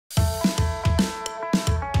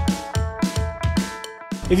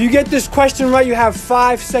If you get this question right, you have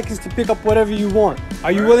 5 seconds to pick up whatever you want.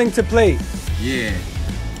 Are you willing to play? Yeah.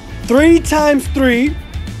 3 times 3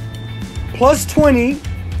 plus 20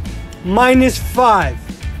 minus 5.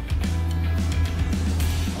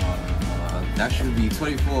 That should be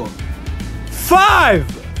 24. 5,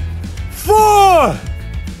 4,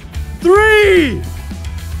 3,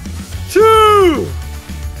 2,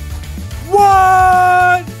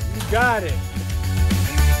 1. You got it.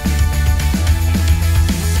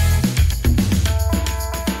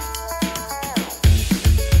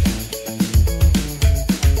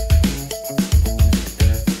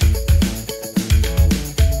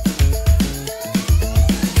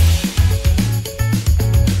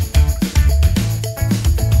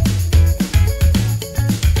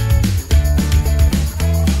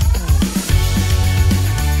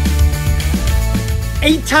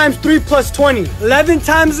 Eight times 3 plus 20. 11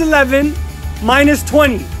 times 11 minus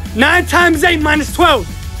 20. 9 times 8 minus 12.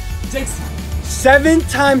 60. 7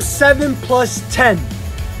 times 7 plus 10.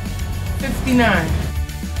 59.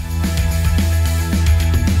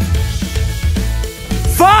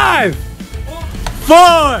 5,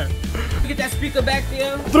 4, You get that speaker back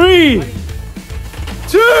there? 3,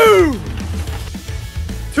 2,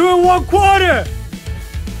 2 1/4.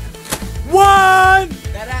 1.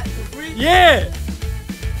 That at for free? Yeah.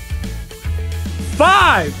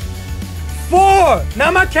 5, 4.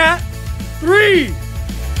 Not my cat. 3.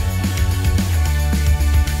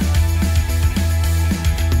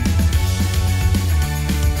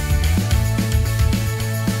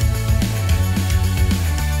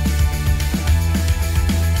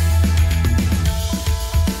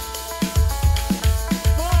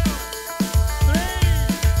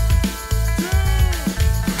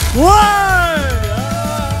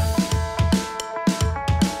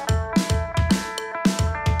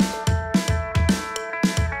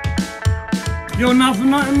 Yo, not for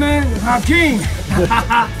nothing, man. Hakeem.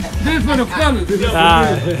 This is for the fellas.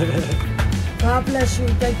 God bless you.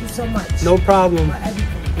 Thank you so much. No problem. For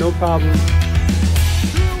everything. No problem.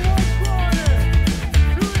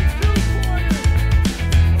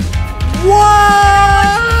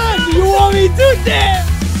 What? You want me to do that?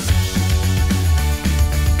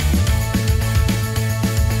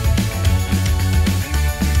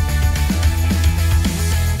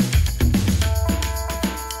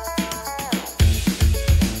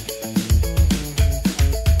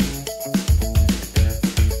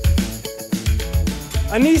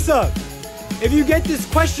 Anissa, if you get this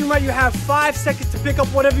question right, you have 5 seconds to pick up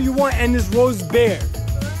whatever you want and this roast bear.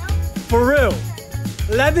 For real.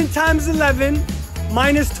 11 times 11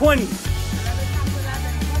 minus 20. 11 times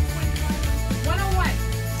 11. 101.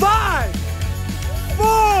 5,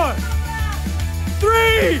 4,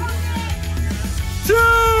 3, 2,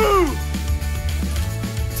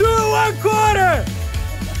 2 1/4.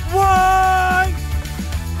 1.